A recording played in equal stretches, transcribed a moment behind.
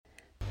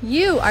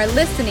You are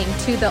listening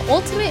to the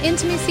Ultimate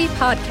Intimacy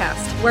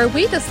Podcast, where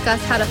we discuss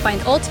how to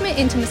find ultimate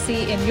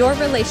intimacy in your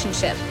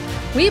relationship.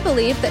 We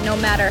believe that no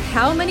matter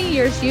how many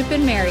years you've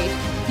been married,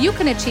 you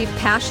can achieve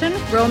passion,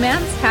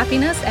 romance,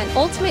 happiness, and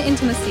ultimate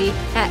intimacy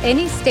at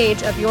any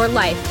stage of your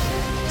life.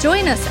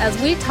 Join us as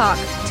we talk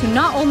to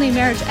not only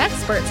marriage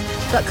experts,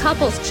 but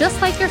couples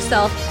just like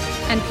yourself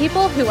and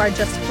people who are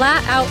just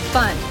flat out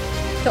fun.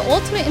 The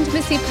Ultimate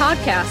Intimacy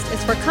Podcast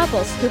is for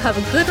couples who have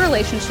a good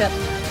relationship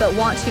but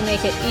want to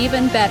make it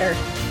even better.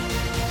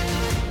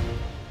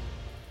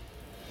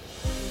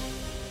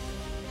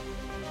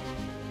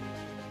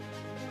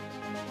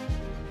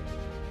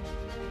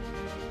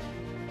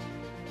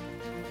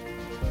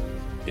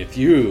 If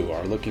you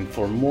are looking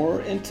for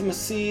more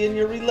intimacy in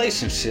your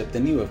relationship,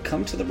 then you have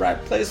come to the right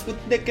place with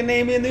Nick and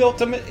Amy in the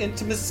Ultimate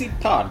Intimacy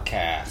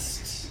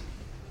Podcast.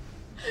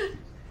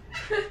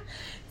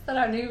 Is that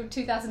our new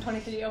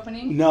 2023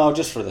 opening? No,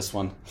 just for this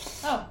one.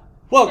 Oh.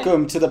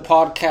 Welcome to the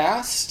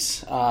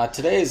podcast.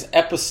 Today's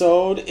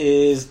episode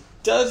is,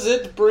 does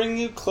it bring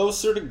you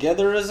closer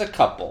together as a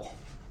couple?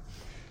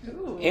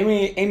 Ooh.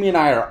 Amy and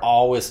I are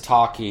always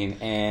talking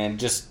and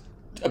just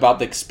about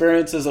the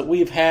experiences that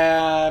we've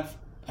have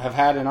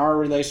had in our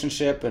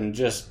relationship and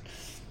just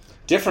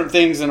different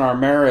things in our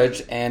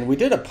marriage. And we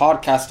did a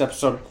podcast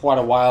episode quite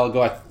a while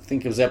ago. I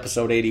think it was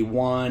episode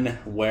 81,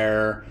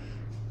 where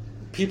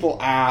people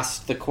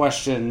asked the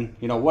question,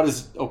 what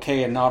is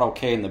okay and not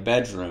okay in the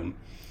bedroom?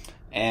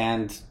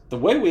 And the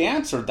way we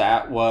answered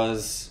that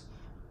was,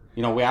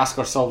 we ask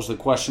ourselves the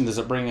question, does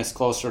it bring us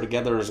closer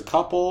together as a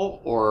couple,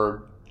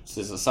 or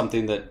is it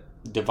something that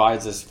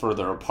divides us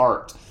further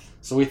apart?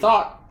 So we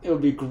thought it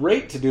would be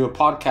great to do a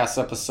podcast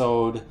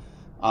episode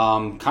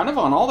kind of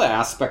on all the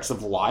aspects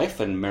of life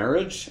and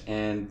marriage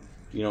and,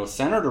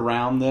 centered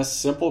around this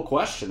simple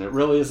question. It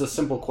really is a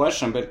simple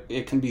question, but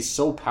it can be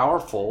so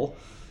powerful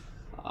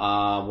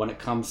when it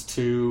comes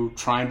to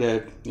trying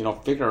to,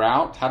 figure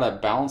out how to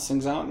balance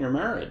things out in your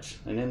marriage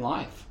and in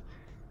life.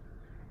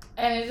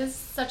 And it is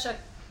such an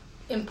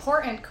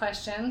important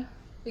question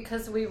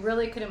because we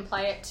really could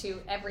apply it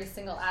to every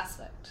single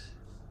aspect.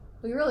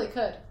 We really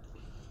could.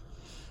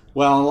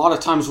 Well, a lot of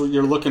times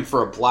you're looking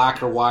for a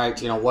black or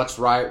white, what's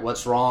right,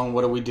 what's wrong,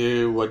 what do we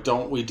do, what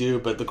don't we do?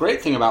 But the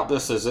great thing about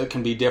this is it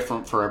can be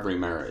different for every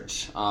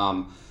marriage.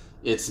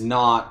 It's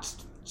not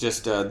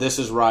just this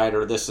is right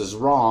or this is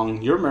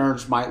wrong. Your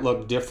marriage might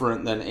look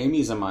different than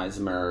Amy's and my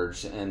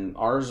marriage, and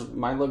ours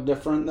might look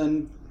different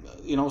than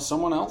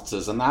someone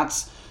else's, and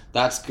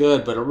that's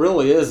good. But it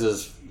really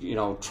is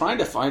trying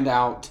to find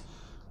out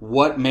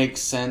what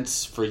makes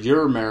sense for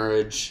your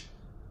marriage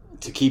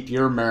to keep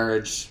your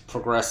marriage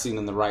progressing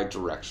in the right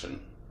direction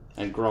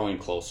and growing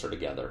closer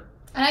together.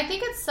 And I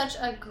think it's such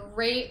a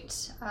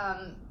great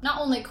not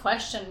only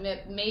question,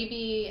 but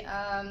maybe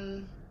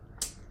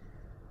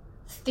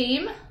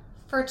theme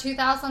for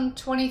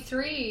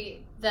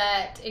 2023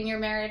 that in your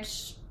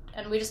marriage,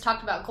 and we just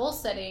talked about goal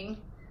setting,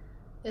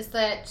 is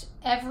that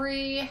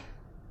every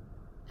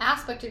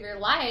aspect of your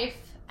life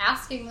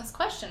asking this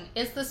question,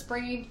 is this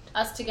bringing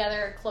us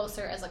together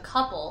closer as a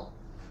couple?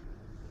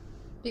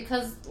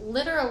 Because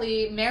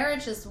literally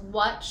marriage is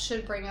what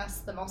should bring us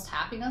the most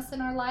happiness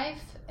in our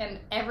life, and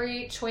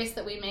every choice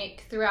that we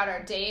make throughout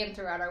our day and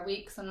throughout our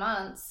weeks and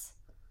months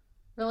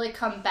really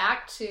come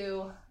back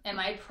to, am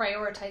I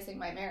prioritizing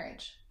my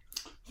marriage?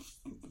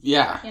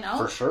 Yeah,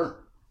 for sure.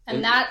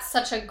 And that's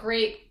such a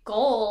great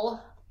goal.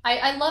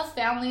 I love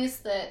families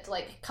that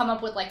come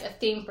up with a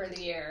theme for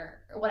the year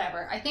or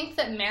whatever. I think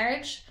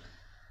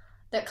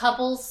that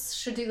couples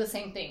should do the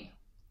same thing.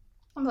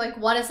 I'm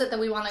what is it that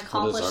we want to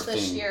accomplish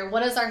this year?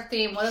 What is our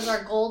theme? What is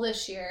our goal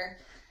this year?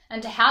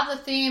 And to have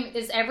the theme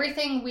is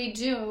everything we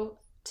do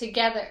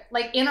together,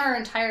 in our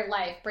entire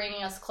life,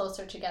 bringing us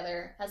closer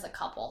together as a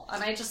couple.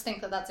 And I just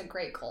think that that's a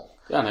great goal.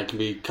 Yeah, and it can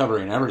be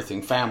covering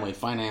everything: family,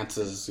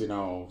 finances,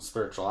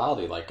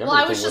 spirituality, everything,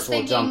 which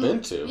we'll jump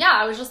into. Yeah,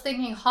 I was just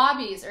thinking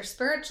hobbies or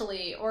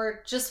spiritually,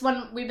 or just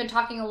when we've been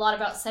talking a lot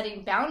about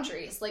setting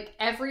boundaries,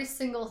 every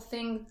single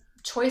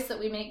choice that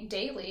we make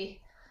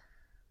daily,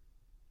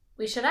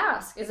 we should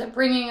ask, is it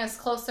bringing us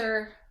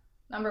closer,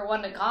 number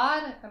one, to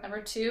God, and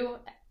number two,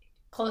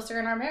 closer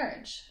in our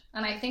marriage?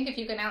 And I think if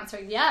you can answer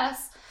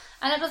yes,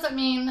 and it doesn't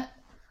mean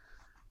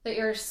that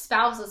your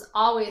spouse is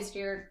always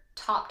your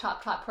top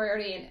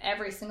priority in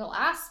every single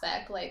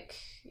aspect.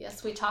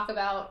 Yes, we talk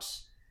about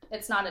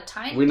it's not a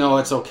time. We know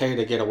it's okay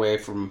to get away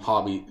from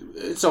hobby.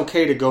 It's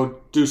okay to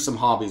go do some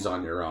hobbies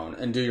on your own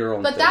and do your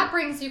own thing. But that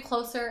brings you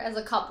closer as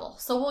a couple.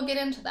 So we'll get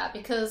into that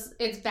because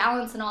it's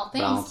balance in all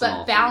things,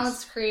 but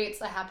balance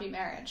creates a happy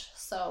marriage.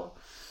 So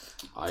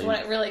that's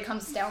what it really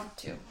comes down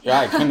to. Yeah,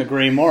 I couldn't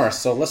agree more.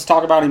 So let's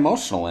talk about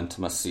emotional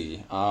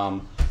intimacy.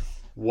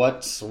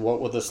 What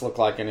would this look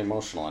like in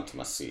emotional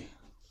intimacy?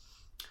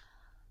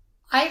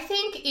 I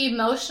think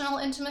emotional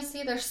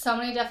intimacy, there's so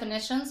many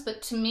definitions,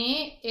 but to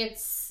me,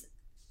 it's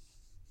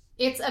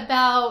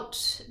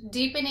about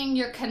deepening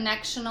your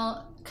connection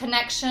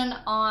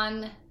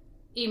on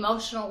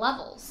emotional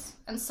levels.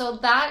 And so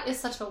that is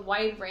such a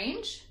wide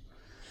range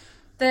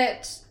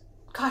that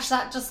gosh,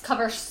 that just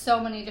covers so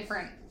many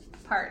different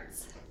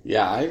parts.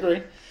 Yeah, I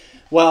agree.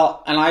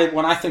 Well, and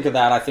when I think of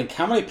that, I think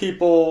how many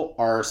people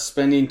are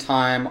spending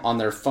time on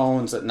their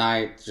phones at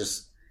night,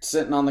 just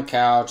sitting on the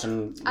couch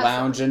and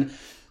lounging,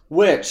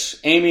 which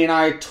Amy and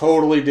I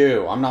totally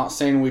do. I'm not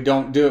saying we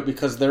don't do it,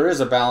 because there is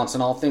a balance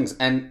in all things,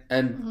 and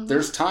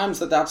there's times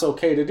that that's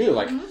okay to do.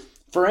 Like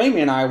for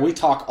Amy and I, we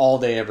talk all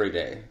day, every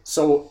day,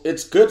 so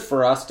it's good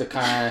for us to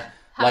kind of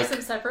have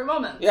some separate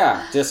moments.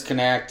 Yeah,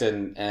 disconnect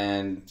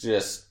and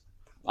just.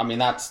 I mean,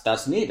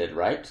 that's needed,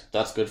 right?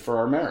 That's good for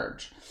our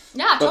marriage.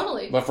 Yeah,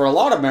 totally. But for a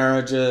lot of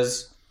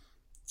marriages,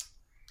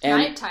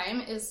 nighttime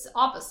is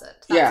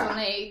opposite. That's when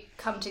they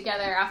come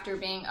together after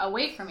being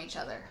away from each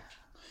other.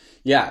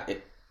 Yeah.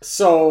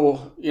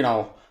 So,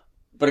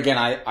 but again,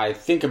 I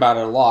think about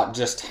it a lot,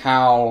 just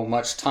how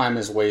much time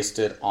is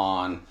wasted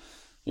on,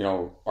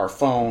 our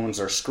phones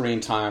or screen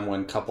time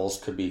when couples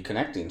could be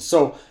connecting.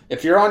 So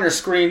if you're on your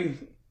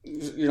screen,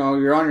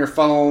 you're on your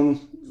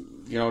phone,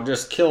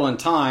 just killing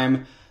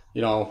time,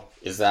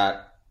 is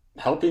that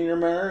helping your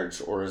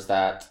marriage, or is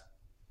that,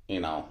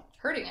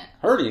 hurting it?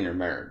 Hurting your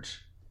marriage.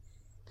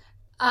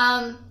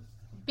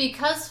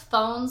 Because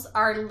phones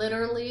are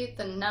literally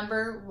the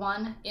number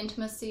one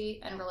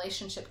intimacy and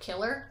relationship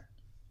killer.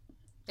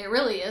 It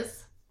really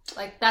is.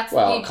 Like, that's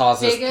it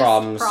causes biggest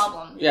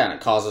problem. Yeah, and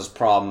it causes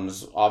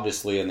problems,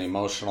 obviously, in the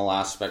emotional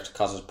aspect. It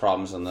causes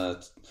problems in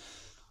the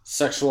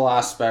sexual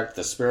aspect,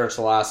 the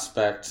spiritual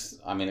aspect.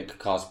 I mean, it could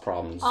cause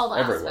problems all the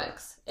everywhere.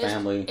 Aspects.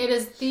 Family. It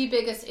is the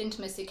biggest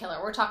intimacy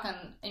killer. We're talking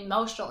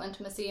emotional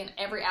intimacy and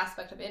every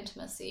aspect of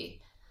intimacy.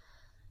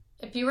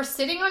 If you were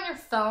sitting on your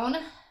phone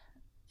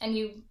and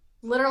you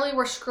literally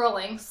were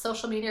scrolling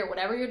social media or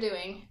whatever you're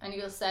doing, and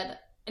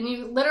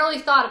you literally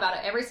thought about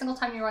it every single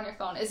time you were on your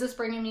phone, is this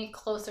bringing me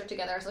closer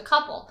together as a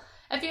couple?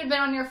 If you had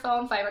been on your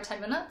phone 5 or 10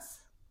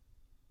 minutes,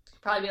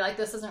 you'd probably be like,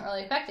 this isn't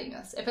really affecting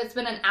us. If it's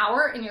been an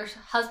hour and your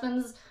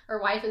husband's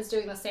or wife is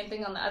doing the same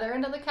thing on the other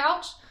end of the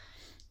couch,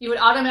 you would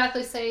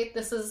automatically say,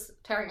 this is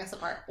tearing us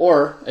apart.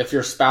 Or if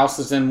your spouse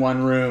is in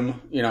one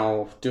room,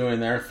 doing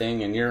their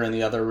thing, and you're in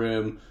the other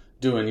room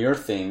doing your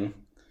thing,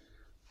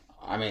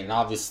 I mean,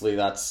 obviously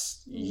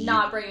that's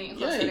not bringing you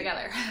closer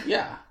together.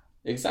 Yeah,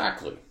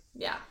 exactly.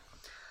 Yeah.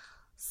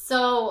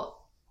 So,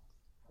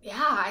 yeah,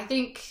 I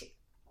think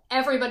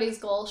everybody's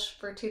goal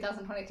for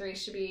 2023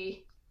 should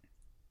be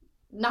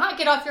not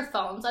get off your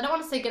phones. I don't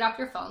want to say get off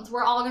your phones.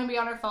 We're all going to be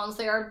on our phones.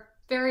 They are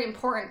very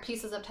important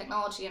pieces of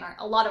technology in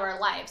a lot of our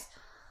lives.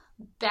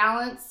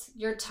 Balance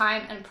your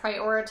time and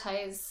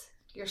prioritize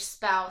your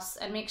spouse,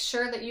 and make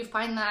sure that you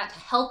find that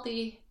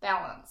healthy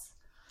balance,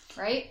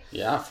 right?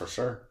 Yeah, for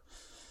sure.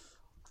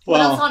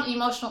 What else on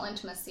emotional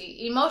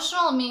intimacy?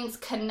 Emotional means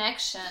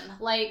connection,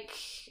 like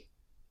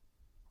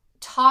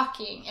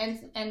talking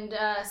and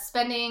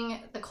spending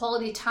the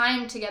quality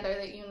time together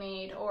that you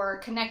need, or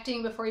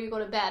connecting before you go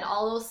to bed.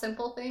 All those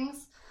simple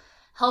things,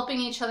 helping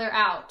each other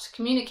out,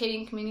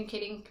 communicating.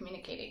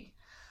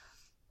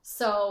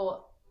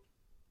 So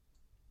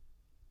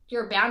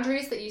your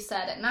boundaries that you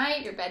set at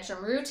night, your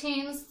bedroom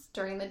routines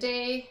during the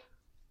day,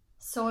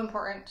 so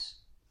important.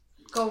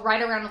 Go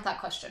right around with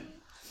that question.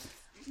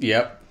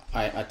 Yep,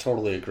 I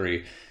totally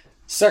agree.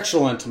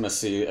 Sexual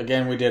intimacy.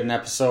 Again, we did an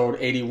episode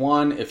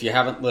 81. If you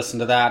haven't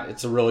listened to that,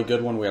 it's a really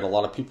good one. We had a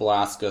lot of people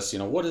ask us,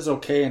 what is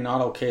okay and not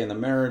okay in the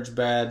marriage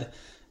bed?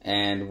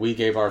 And we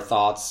gave our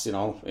thoughts,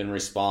 in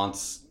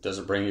response. Does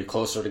it bring you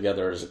closer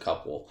together as a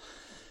couple?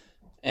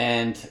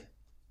 And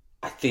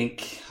I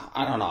think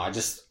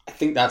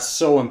that's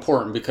so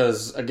important,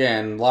 because,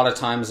 again, a lot of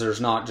times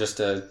there's not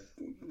just a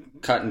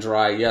cut and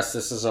dry, yes,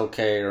 this is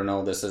okay, or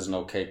no, this isn't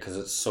okay, because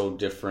it's so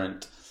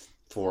different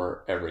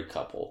for every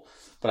couple.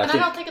 But I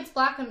don't think it's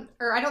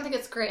I don't think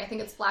it's gray. I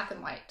think it's black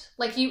and white.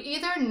 Like, you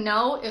either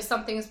know if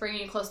something is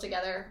bringing you close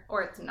together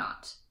or it's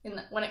not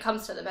when it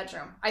comes to the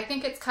bedroom. I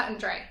think it's cut and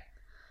dry.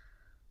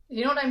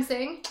 You know what I'm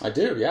saying? I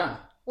do, yeah.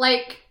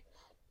 Like,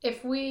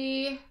 if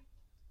we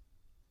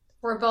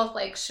were both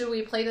like, should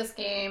we play this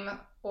game,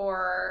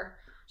 or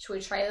should we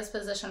try this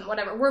position,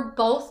 whatever, we're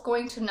both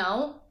going to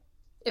know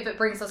if it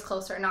brings us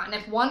closer or not. And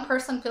if one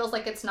person feels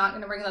like it's not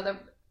going to bring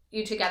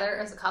you together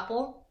as a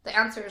couple, the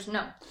answer is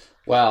no.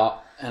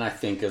 Well, and I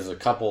think as a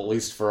couple, at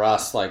least for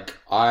us, like,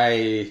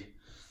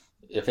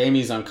 if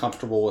Amy's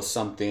uncomfortable with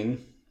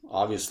something,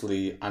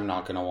 obviously I'm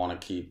not going to want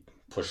to keep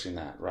pushing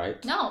that,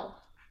 right? No.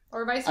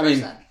 Or vice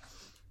versa.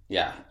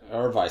 Yeah,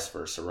 or vice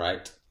versa,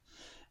 right?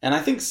 And I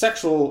think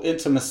sexual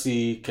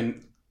intimacy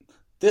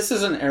this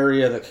is an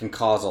area that can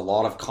cause a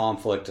lot of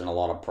conflict and a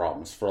lot of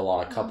problems for a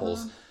lot of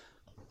couples.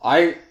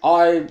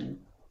 I'm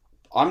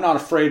not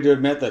afraid to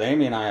admit that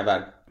Amy and I have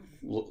had,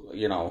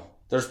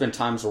 there's been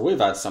times where we've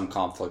had some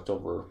conflict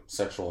over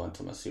sexual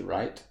intimacy,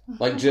 right?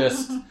 Like,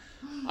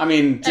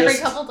 every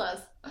couple does.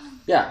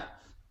 Yeah.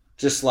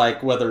 Just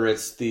like whether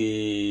it's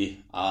the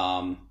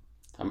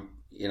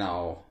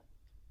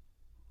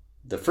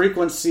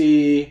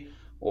frequency,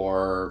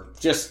 or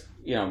just,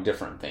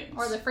 different things.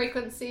 Or the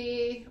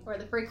frequency.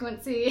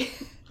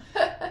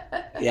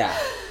 Yeah.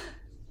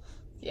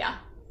 Yeah.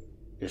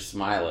 You're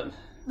smiling.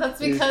 That's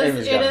because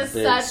Amy's it got a is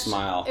big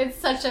smile. it's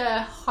such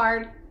a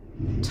hard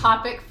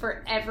topic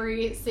for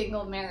every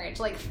single marriage.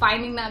 Like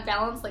finding that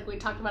balance, like we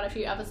talked about a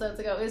few episodes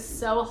ago, is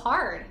so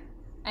hard.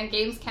 And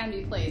games can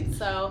be played.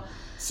 So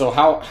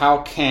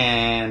how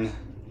can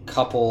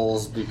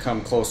couples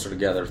become closer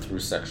together through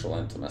sexual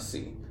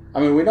intimacy? I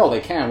mean, we know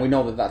they can. We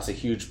know that that's a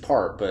huge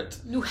part, but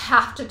you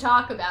have to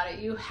talk about it.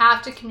 You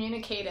have to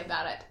communicate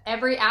about it.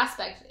 Every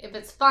aspect. If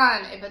it's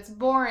fun, if it's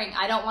boring,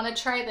 I don't want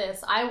to try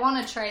this. I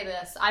want to try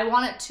this. I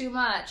want it too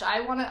much. I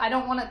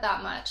don't want it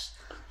that much.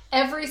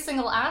 Every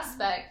single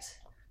aspect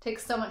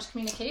takes so much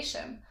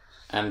communication.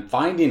 And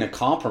finding a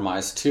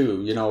compromise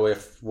too. You know,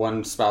 if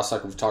one spouse,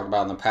 like we've talked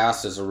about in the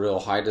past, is a real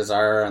high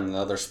desire and the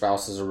other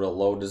spouse is a real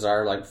low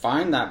desire, like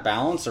find that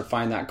balance or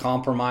find that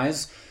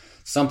compromise.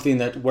 Something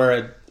that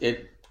where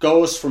it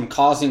goes from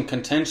causing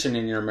contention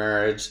in your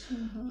marriage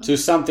to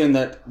something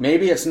that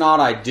maybe it's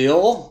not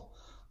ideal,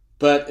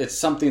 but it's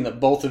something that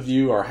both of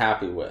you are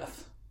happy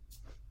with.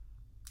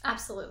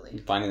 Absolutely.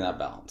 Finding that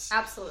balance.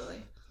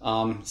 Absolutely.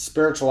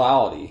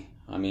 Spirituality.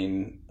 I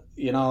mean,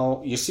 you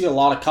know, you see a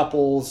lot of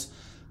couples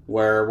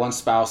where one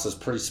spouse is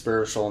pretty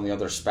spiritual and the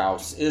other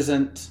spouse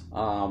isn't.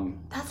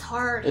 That's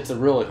hard. It's a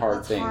really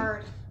hard thing.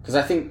 Because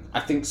I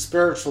think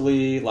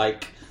spiritually,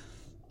 like,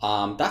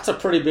 that's a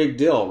pretty big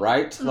deal,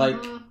 right?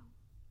 Like,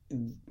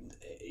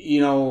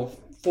 you know,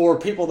 for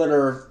people that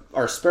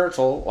are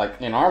spiritual, like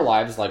in our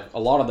lives, like a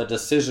lot of the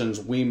decisions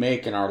we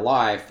make in our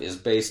life is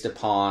based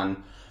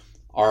upon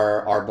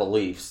our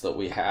beliefs that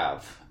we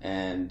have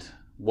and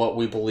what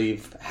we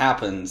believe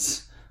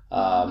happens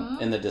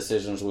in the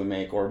decisions we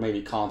make, or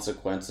maybe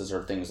consequences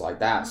or things like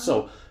that.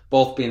 So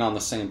both being on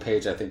the same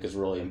page, I think, is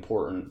really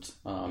important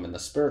in the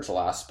spiritual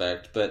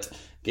aspect. But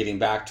getting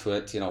back to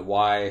it, you know,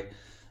 why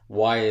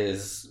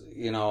is,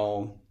 you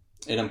know,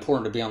 it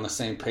important to be on the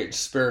same page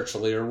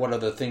spiritually, or what are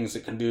the things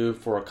it can do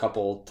for a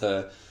couple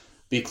to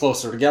be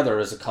closer together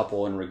as a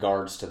couple in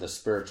regards to the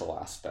spiritual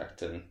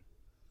aspect? And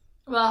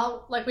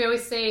well, like we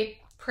always say,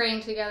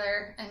 praying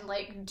together and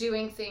like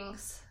doing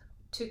things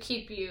to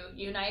keep you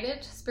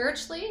united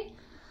spiritually.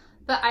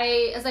 But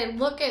as I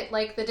look at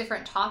like the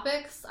different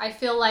topics, I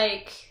feel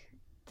like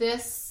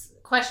this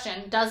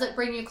question, does it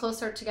bring you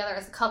closer together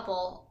as a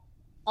couple,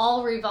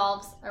 all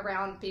revolves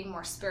around being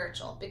more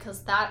spiritual,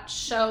 because that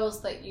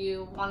shows that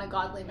you want a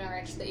godly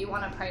marriage, that you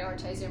want to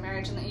prioritize your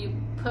marriage, and that you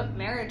put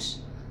marriage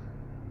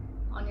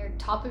on your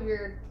top of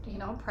your, you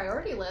know,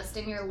 priority list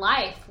in your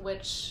life,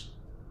 which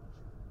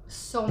is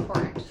so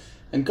important.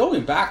 And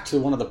going back to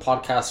one of the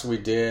podcasts we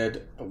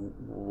did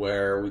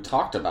where we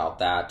talked about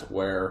that,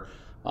 where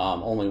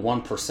only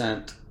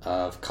 1%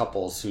 of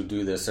couples who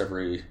do this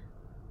every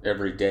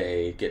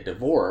day get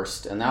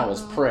divorced, and that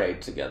was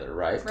prayed together,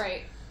 right?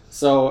 Right.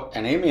 So,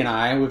 and Amy and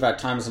I, we've had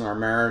times in our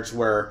marriage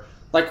where,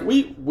 like,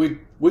 we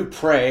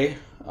pray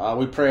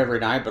every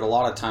night, but a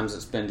lot of times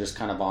it's been just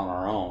kind of on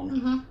our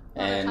own.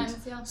 And times,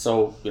 yeah.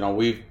 So, you know,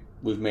 we've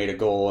made a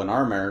goal in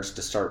our marriage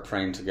to start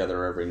praying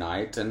together every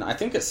night. And I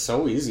think it's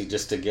so easy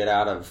just to get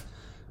out of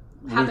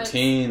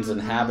routines and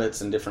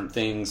habits and different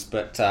things.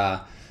 But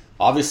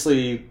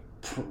obviously,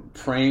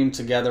 praying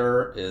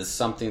together is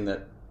something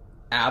that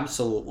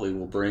absolutely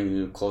will bring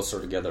you closer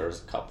together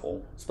as a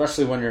couple,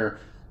 especially when you're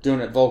doing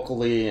it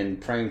vocally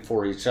and praying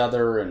for each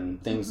other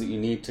and things that you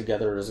need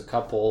together as a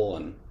couple.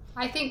 And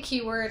I think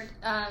keyword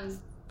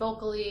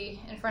vocally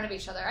in front of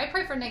each other. I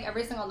pray for Nick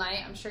every single night.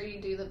 I'm sure you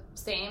do the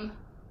same,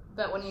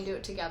 but when you do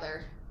it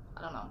together,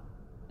 I don't know.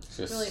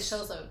 It really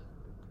shows it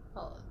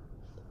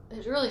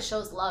really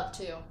shows love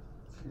too.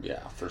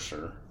 Yeah, for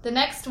sure. The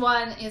next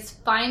one is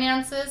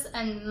finances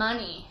and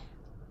money.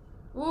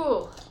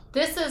 Ooh,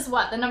 this is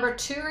what, the number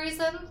 2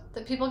 reason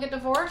that people get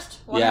divorced?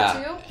 1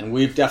 or 2? And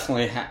we've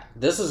definitely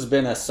this has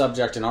been a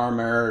subject in our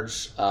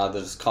marriage that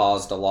has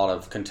caused a lot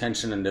of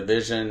contention and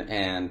division,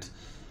 and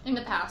in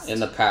the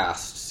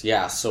past,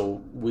 yeah.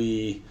 So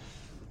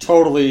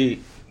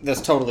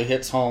this totally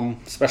hits home,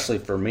 especially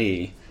for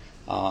me,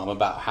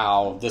 about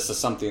how this is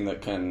something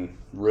that can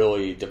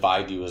really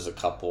divide you as a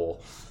couple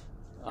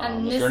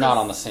if you're not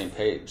on the same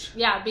page.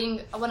 Yeah, being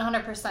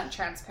 100%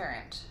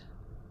 transparent.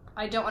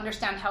 I don't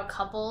understand how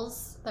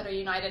couples that are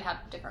united have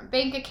different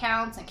bank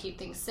accounts and keep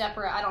things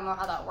separate. I don't know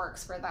how that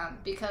works for them,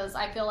 because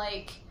I feel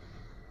like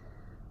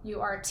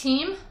you are a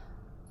team.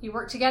 You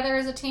work together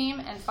as a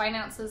team, and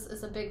finances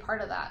is a big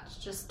part of that.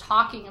 Just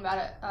talking about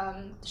it,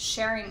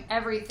 sharing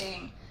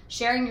everything,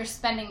 sharing your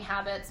spending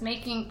habits,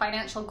 making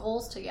financial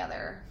goals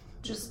together.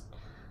 Just,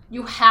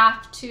 you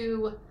have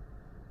to,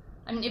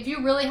 I mean, if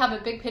you really have a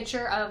big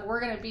picture of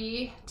we're going to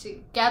be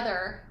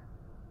together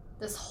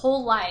this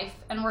whole life,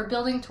 and we're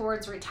building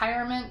towards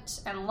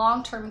retirement and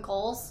long-term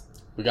goals,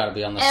 we got to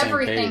be on the same page.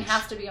 Everything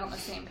has to be on the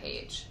same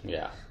page.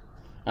 Yeah.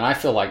 And I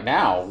feel like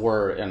now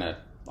we're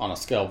on a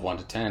scale of 1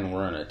 to 10,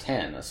 we're in a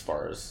 10 as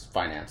far as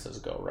finances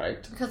go,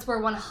 right? Because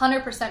we're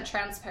 100%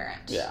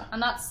 transparent. Yeah.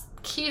 And that's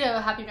key to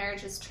a happy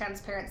marriage, is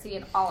transparency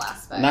in all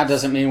aspects. And that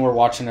doesn't mean we're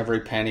watching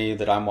every penny,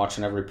 that I'm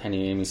watching every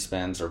penny Amy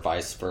spends, or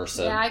vice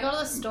versa. Yeah, I go to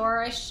the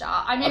store, I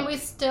shop. I mean, we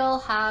still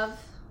have...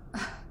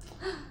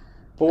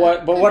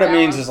 But good what it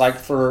means balance. is like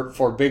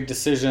for big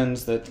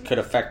decisions that could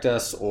affect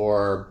us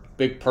or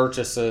big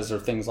purchases or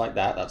things like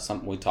that. That's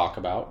something we talk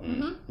about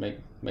and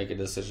make a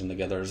decision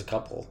together as a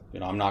couple.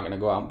 I'm not going to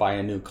go out and buy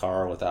a new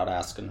car without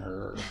asking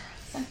her.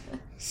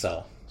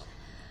 So,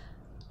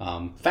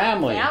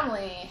 family.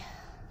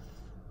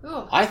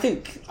 Ooh. I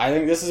think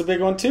this is a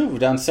big one too. We've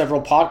done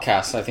several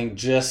podcasts. I think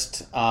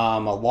just a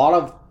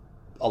lot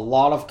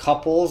of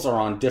couples are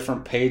on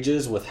different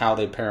pages with how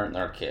they parent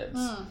their kids.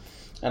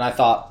 And I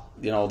thought,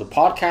 the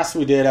podcast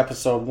we did,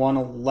 episode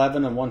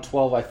 111 and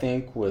 112, I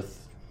think, with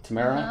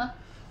Tamara,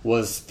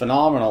 was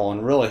phenomenal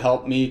and really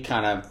helped me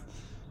kind of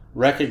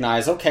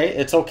recognize, okay,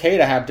 it's okay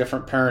to have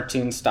different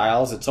parenting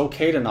styles. It's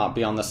okay to not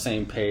be on the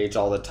same page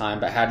all the time.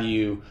 But how do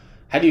you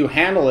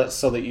handle it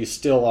so that you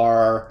still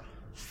are,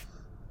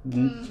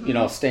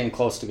 staying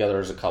close together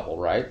as a couple,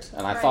 right?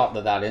 And I thought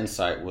that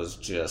insight was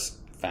just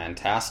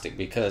fantastic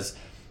because,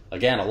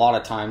 again, a lot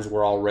of times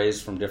we're all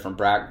raised from different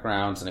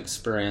backgrounds and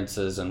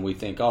experiences, and we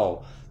think,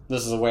 oh,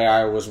 this is the way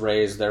I was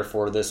raised,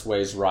 therefore this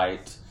way's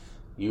right.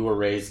 You were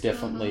raised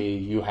differently.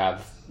 You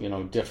have,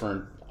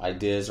 different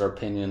ideas or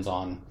opinions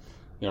on,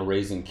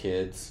 raising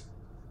kids.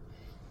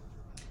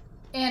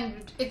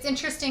 And it's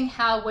interesting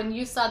how when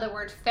you saw the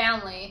word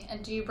family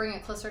and do you bring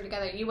it closer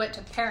together, you went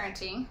to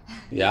parenting.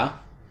 Yeah.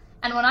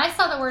 And when I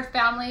saw the word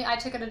family, I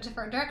took it a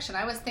different direction.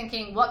 I was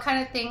thinking, what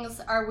kind of things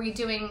are we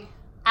doing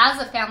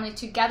as a family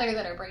together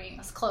that are bringing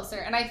us closer?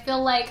 And I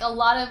feel like a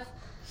lot of,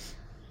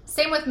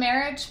 same with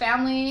marriage,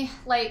 family,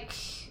 like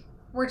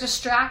we're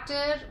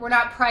distracted. We're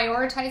not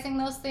prioritizing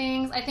those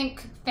things. I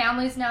think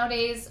families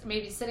nowadays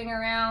maybe sitting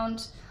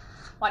around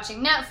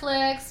watching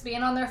Netflix,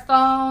 being on their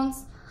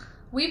phones.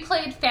 We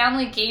played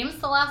family games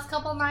the last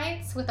couple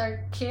nights with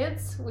our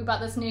kids. We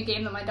bought this new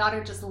game that my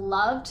daughter just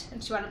loved,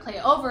 and she wanted to play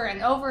it over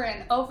and over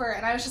and over.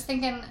 And I was just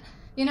thinking,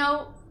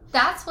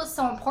 that's what's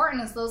so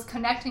important is those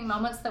connecting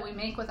moments that we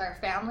make with our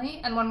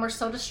family. And when we're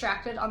so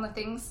distracted on the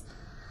things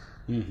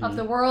of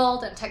the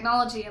world and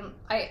technology, and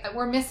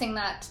we're missing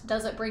that.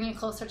 Does it bring you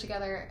closer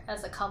together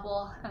as a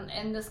couple? And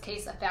in this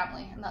case, a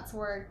family. And that's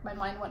where my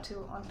mind went to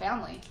on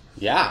family.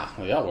 Yeah,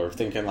 we're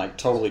thinking like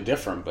totally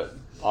different, but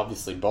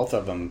obviously both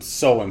of them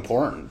so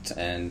important.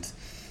 And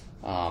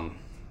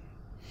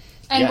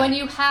when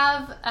you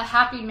have a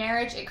happy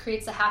marriage, it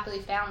creates a happy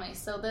family.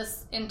 So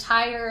this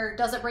entire,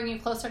 does it bring you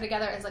closer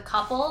together as a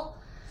couple?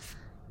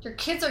 Your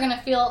kids are going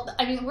to feel,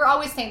 we're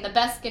always saying the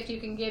best gift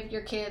you can give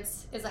your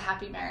kids is a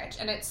happy marriage.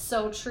 And it's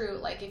so true.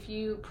 Like if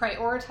you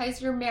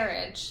prioritize your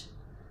marriage,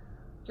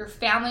 your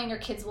family and your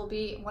kids will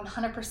be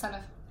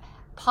 100%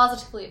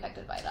 positively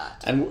affected by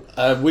that.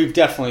 And we've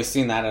definitely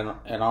seen that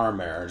in our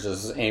marriage.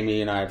 As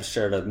Amy and I have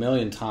shared a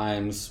million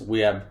times,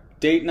 we have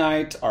date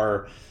night,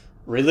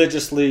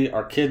 religiously,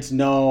 our kids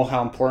know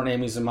how important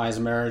Amy's and my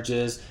marriage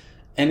is.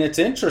 And it's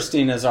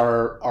interesting as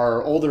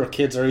our older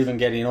kids are even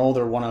getting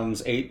older. One of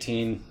them's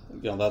 18,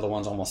 the other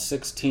one's almost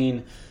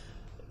 16.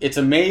 It's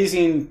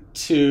amazing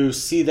to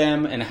see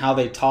them and how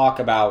they talk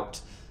about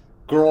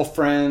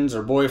girlfriends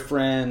or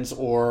boyfriends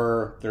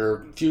or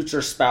their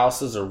future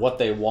spouses or what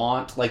they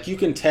want. Like you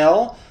can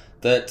tell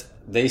that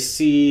they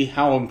see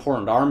how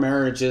important our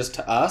marriage is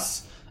to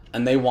us,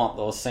 and they want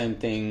those same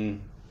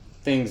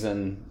things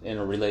in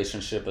a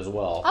relationship as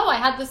well. Oh, I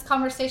had this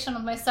conversation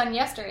with my son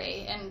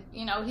yesterday, and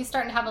he's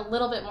starting to have a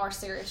little bit more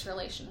serious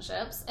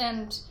relationships,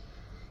 and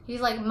he's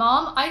like,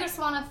 Mom, I just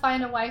want to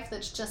find a wife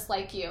that's just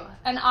like you.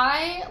 And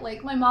I,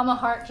 like, my mama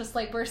heart just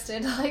like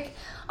bursted. Like,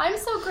 I'm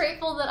so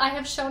grateful that I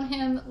have shown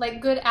him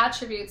like good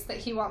attributes that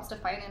he wants to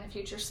find in a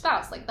future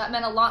spouse. Like that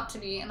meant a lot to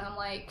me, and I'm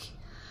like,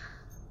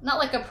 not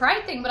like a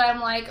pride thing, but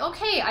I'm like,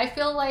 okay, I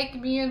feel like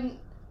me and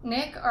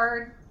Nick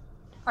are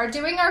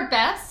doing our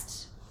best.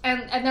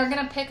 And they're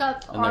going to pick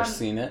up on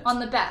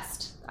the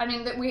best.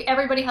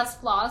 Everybody has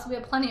flaws. We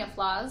have plenty of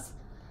flaws.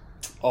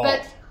 Oh.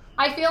 But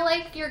I feel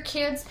like your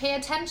kids pay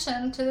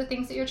attention to the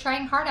things that you're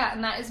trying hard at,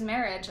 and that is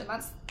marriage. And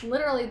that's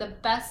literally the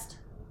best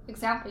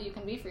example you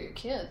can be for your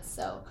kids.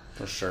 So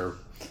for sure.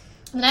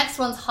 The next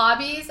one's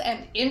hobbies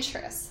and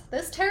interests.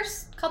 This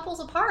tears couples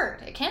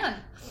apart. It can.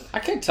 I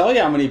can't tell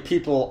you how many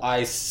people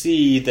I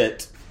see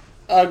that...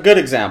 A good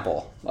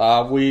example.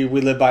 We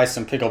live by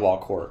some pickleball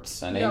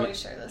courts, and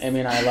Amy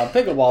and I love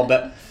pickleball.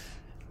 But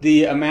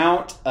the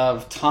amount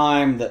of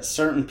time that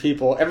certain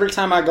people, every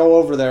time I go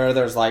over there,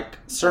 there's like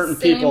certain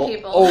people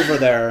over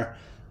there,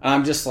 and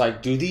I'm just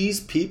like, do these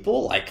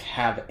people like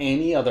have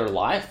any other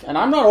life? And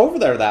I'm not over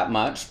there that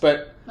much,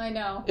 but I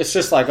know it's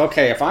just like,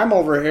 okay, if I'm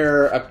over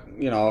here, a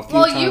few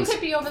times, you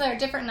could be over there a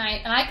different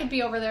night, and I could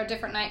be over there a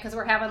different night because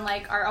we're having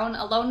like our own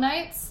alone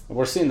nights.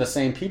 We're seeing the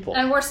same people,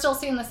 and we're still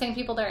seeing the same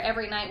people there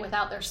every night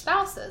without their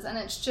spouses, and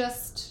it's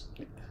just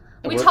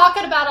we talk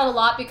about it a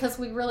lot because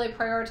we really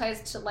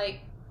prioritize to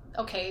like,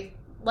 okay,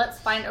 let's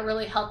find a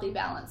really healthy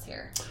balance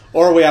here.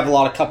 Or we have a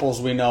lot of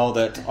couples we know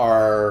that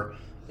are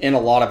in a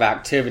lot of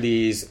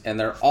activities, and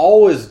they're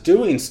always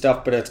doing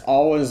stuff, but it's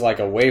always like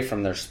away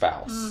from their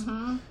spouse.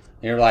 Mm-hmm.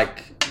 And you're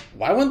like,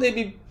 why wouldn't they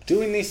be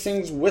doing these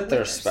things with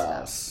their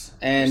spouse?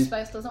 And their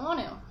spouse doesn't want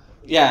to.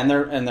 Yeah,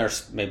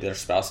 and maybe their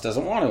spouse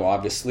doesn't want to,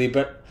 obviously.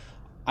 But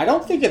I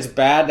don't think it's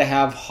bad to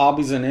have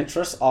hobbies and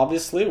interests.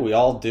 Obviously, we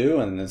all do,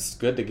 and it's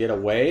good to get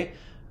away.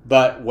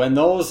 But when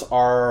those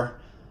are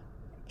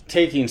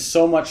taking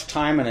so much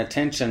time and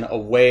attention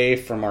away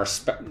from our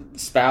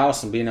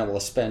spouse and being able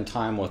to spend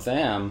time with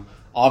them,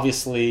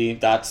 obviously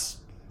that's,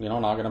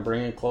 not going to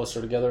bring you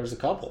closer together as a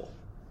couple.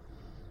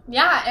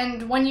 Yeah,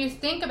 and when you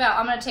think about,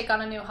 I'm going to take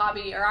on a new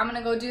hobby, or I'm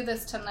going to go do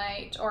this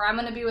tonight, or I'm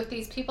going to be with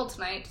these people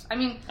tonight, I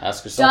mean,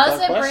 ask yourself does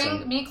that it question.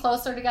 bring me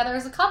closer together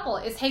as a couple?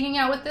 Is hanging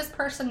out with this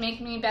person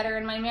making me better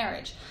in my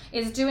marriage?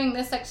 Is doing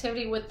this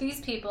activity with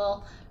these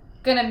people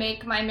going to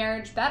make my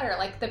marriage better?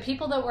 Like, the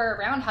people that we're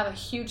around have a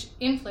huge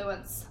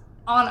influence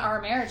on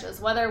our marriages,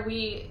 whether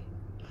we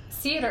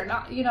see it or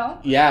not,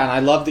 Yeah, and I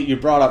love that you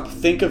brought up,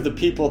 think of the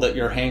people that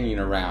you're hanging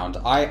around.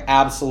 I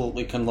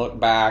absolutely can look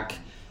back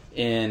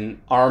in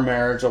our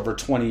marriage over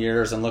 20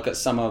 years and look at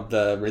some of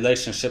the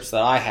relationships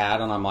that I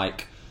had, and I'm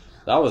like,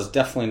 that was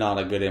definitely not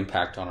a good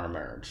impact on our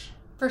marriage.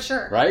 For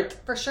sure. Right?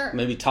 For sure.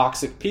 Maybe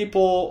toxic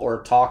people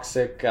or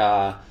toxic,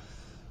 whatever,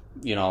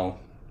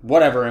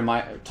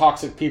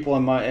 toxic people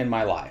in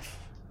my life.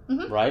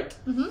 Mm-hmm. Right?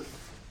 Mm-hmm.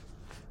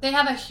 They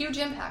have a huge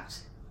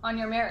impact on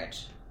your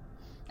marriage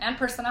and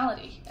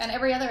personality and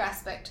every other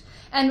aspect.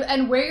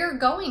 And where you're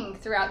going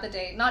throughout the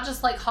day, not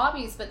just like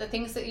hobbies, but the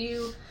things that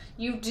you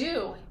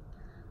do.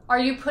 Are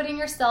you putting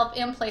yourself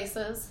in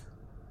places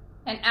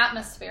and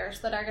atmospheres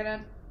that are going to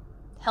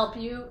help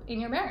you in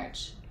your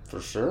marriage? For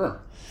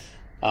sure.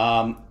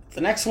 The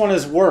next one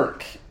is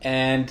work.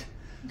 And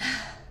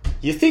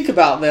you think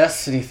about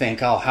this and you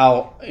think, oh,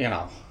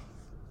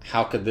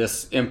 how could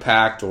this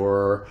impact,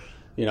 or,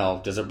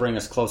 does it bring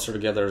us closer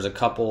together as a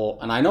couple?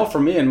 And I know for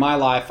me in my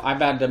life,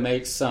 I've had to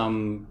make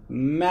some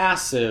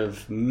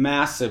massive,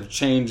 massive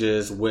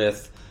changes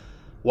with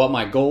what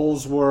my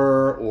goals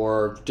were,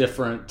 or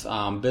different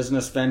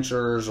business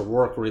ventures or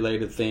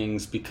work-related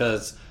things,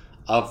 because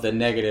of the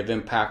negative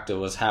impact it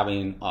was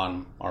having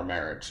on our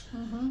marriage.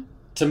 Mm-hmm.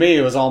 To me,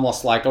 it was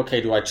almost like,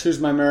 okay, do I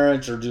choose my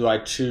marriage, or do I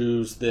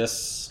choose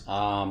this,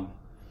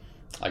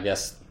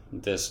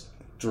 this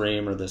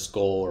dream or this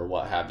goal or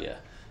what have you?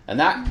 And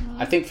that,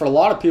 I think for a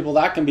lot of people,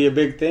 that can be a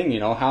big thing.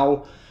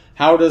 How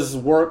does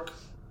work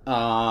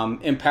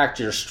impact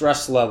your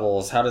stress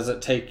levels? How does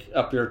it take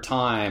up your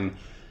time?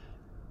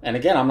 And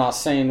again, I'm not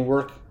saying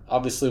work,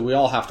 obviously we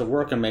all have to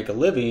work and make a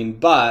living,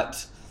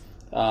 but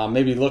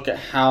maybe look at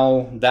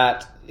how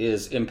that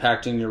is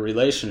impacting your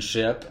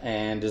relationship,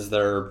 and is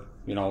there,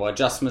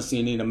 adjustments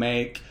you need to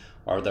make?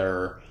 Are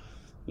there,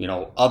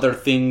 other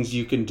things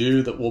you can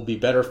do that will be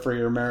better for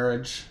your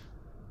marriage?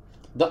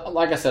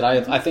 Like I said,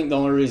 I think the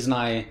only reason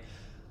I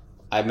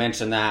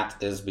mention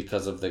that is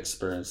because of the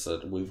experience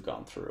that we've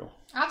gone through.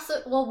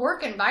 Absolutely. Well,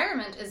 work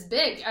environment is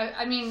big.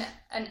 I mean,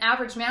 an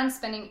average man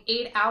spending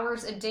 8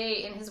 hours a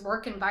day in his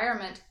work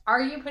environment.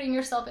 Are you putting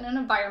yourself in an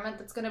environment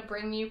that's going to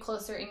bring you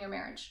closer in your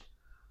marriage?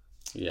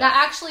 Yeah.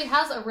 That actually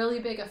has a really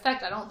big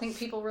effect. I don't think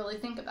people really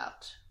think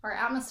about. Our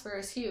atmosphere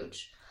is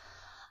huge.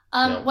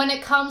 When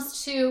it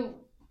comes to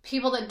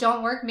people that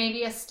don't work,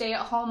 maybe a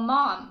stay-at-home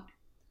mom.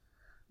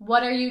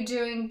 What are you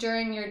doing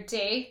during your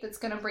day that's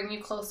going to bring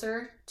you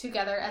closer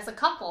together as a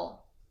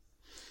couple?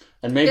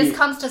 And maybe this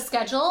comes to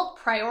schedule,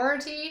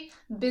 priority,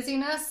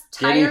 busyness,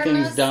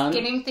 tiredness,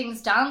 getting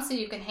things done so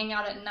you can hang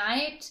out at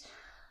night,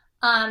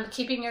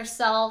 keeping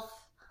yourself,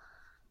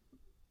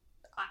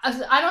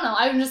 I don't know,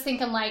 I'm just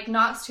thinking like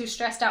not too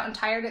stressed out and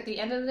tired at the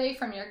end of the day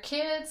from your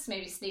kids,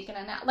 maybe sneaking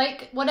a nap,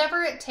 like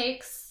whatever it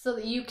takes so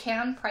that you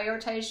can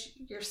prioritize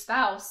your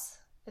spouse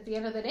at the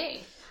end of the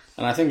day.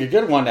 And I think a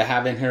good one to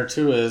have in here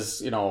too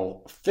is,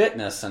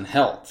 fitness and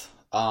health.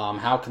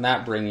 How can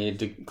that bring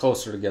you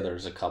closer together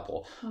as a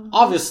couple? Mm-hmm.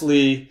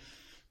 Obviously,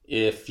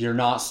 if you're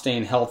not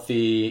staying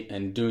healthy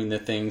and doing the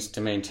things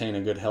to maintain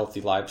a good,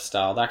 healthy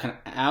lifestyle, that can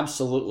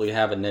absolutely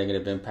have a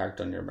negative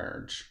impact on your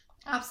marriage.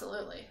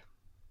 Absolutely.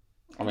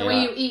 I mean, the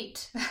way you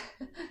eat.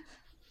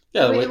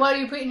 Yeah. What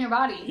do you put in your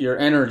body? Your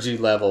energy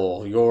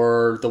level,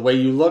 the way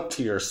you look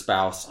to your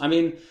spouse. I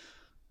mean,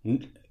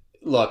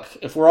 look,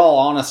 if we're all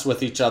honest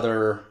with each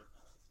other,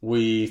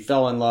 we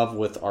fell in love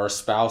with our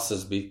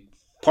spouses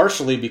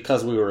partially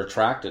because we were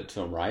attracted to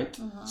them, right?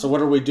 Mm-hmm. So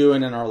what are we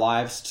doing in our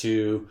lives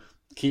to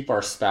keep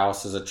our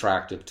spouses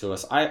attractive to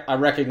us? I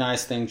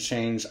recognize things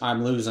change.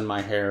 I'm losing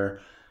my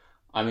hair.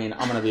 I mean,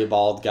 I'm going to be a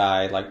bald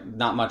guy. Like,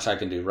 not much I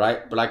can do,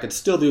 right? But I could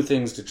still do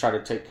things to try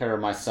to take care of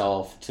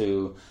myself,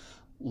 to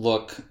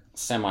look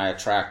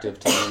semi-attractive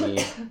to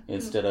Amy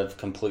instead of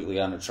completely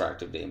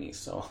unattractive to Amy.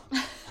 So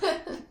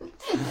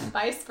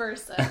vice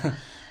versa.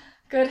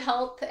 Good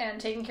health and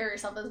taking care of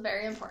yourself is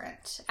very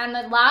important. And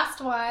the last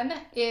one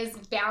is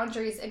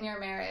boundaries in your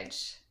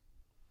marriage.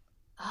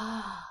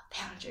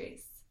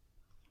 Boundaries.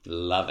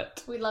 Love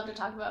it. We love to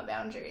talk about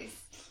boundaries.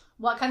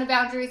 What kind of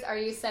boundaries are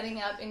you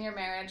setting up in your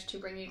marriage to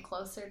bring you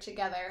closer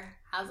together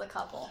as a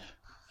couple?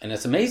 And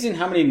it's amazing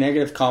how many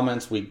negative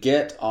comments we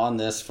get on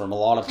this from a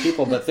lot of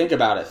people, but think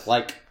about it.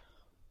 Like,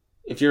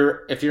 if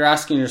you're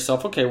asking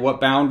yourself, okay,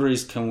 what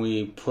boundaries can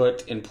we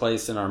put in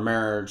place in our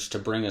marriage to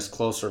bring us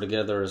closer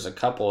together as a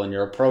couple, and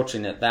you're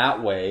approaching it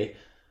that way,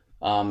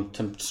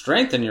 to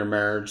strengthen your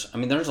marriage, I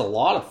mean, there's a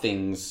lot of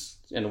things,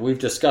 and we've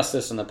discussed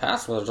this in the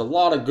past, where there's a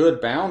lot of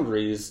good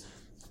boundaries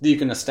that you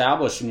can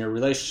establish in your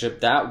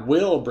relationship that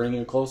will bring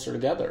you closer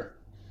together.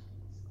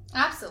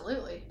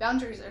 Absolutely.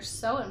 Boundaries are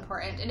so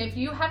important. And if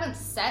you haven't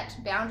set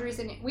boundaries,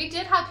 we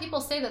did have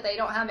people say that they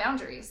don't have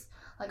boundaries.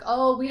 Like,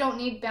 oh, we don't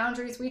need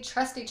boundaries. We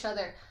trust each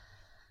other.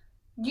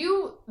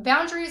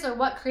 Boundaries are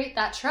what create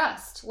that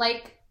trust.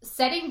 Like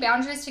setting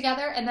boundaries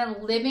together and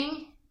then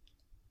living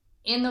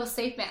in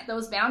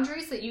those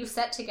boundaries that you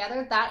set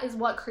together, that is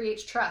what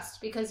creates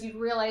trust, because you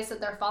realize that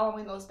they're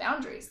following those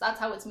boundaries. That's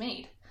how it's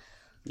made.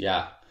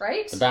 Yeah.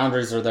 Right? The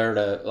boundaries are there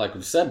to, like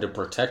we said, to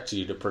protect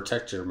you, to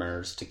protect your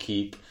marriage, to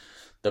keep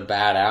the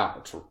bad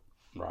out,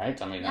 right?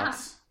 I mean,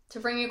 that's... to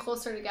bring you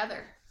closer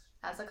together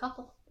as a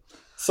couple.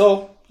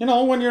 So,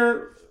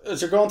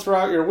 as you're going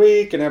throughout your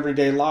week and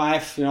everyday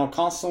life,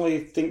 constantly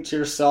think to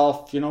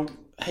yourself,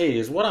 hey,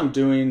 is what I'm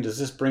doing, does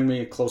this bring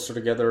me closer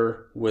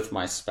together with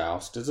my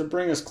spouse? Does it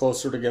bring us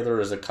closer together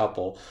as a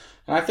couple?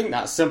 And I think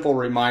that simple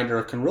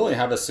reminder can really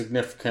have a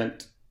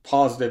significant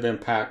positive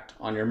impact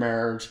on your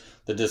marriage,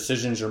 the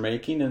decisions you're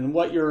making, and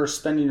what you're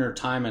spending your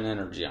time and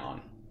energy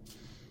on.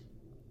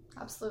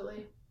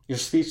 Absolutely. You're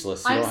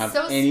speechless. You I'm don't have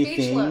so anything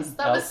speechless.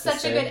 That was else to such a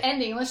say. good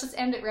ending. Let's just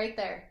end it right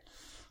there.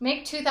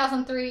 Make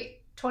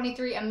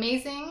 2023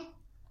 amazing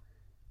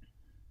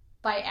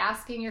by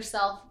asking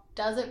yourself,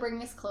 does it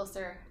bring us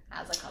closer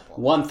as a couple?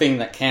 One thing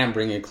that can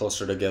bring you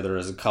closer together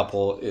as a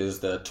couple is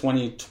the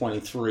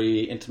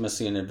 2023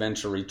 Intimacy and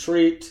Adventure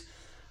Retreat.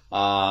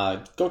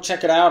 Go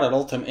check it out at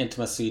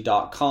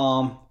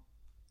ultimateintimacy.com.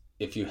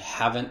 If you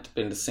haven't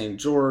been to St.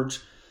 George,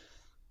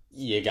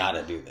 you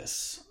gotta do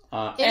this.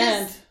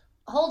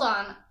 Hold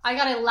on, I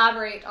gotta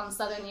elaborate on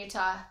Southern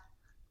Utah.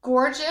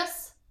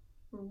 Gorgeous,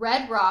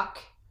 red rock,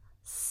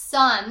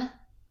 sun,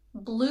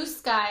 blue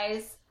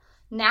skies,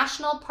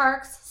 national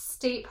parks,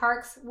 state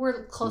parks.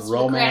 We're close to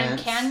the Grand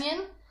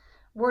Canyon.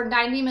 We're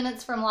 90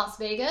 minutes from Las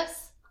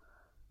Vegas.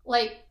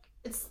 Like,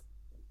 it's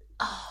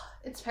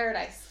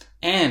paradise.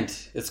 And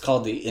it's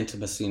called the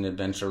Intimacy and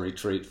Adventure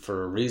Retreat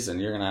for a reason.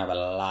 You're going to have a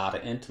lot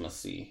of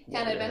intimacy.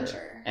 And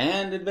adventure.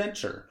 And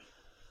adventure.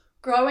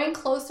 Growing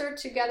closer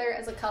together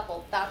as a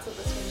couple. That's what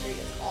this retreat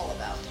is all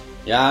about.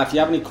 Yeah, if you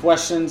have any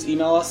questions,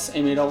 email us,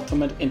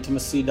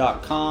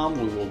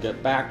 amy@ultimateintimacy.com. We will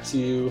get back to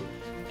you,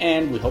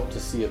 and we hope to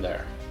see you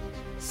there.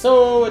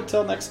 So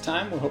until next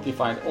time, we hope you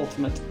find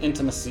ultimate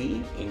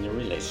intimacy in your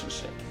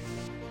relationship.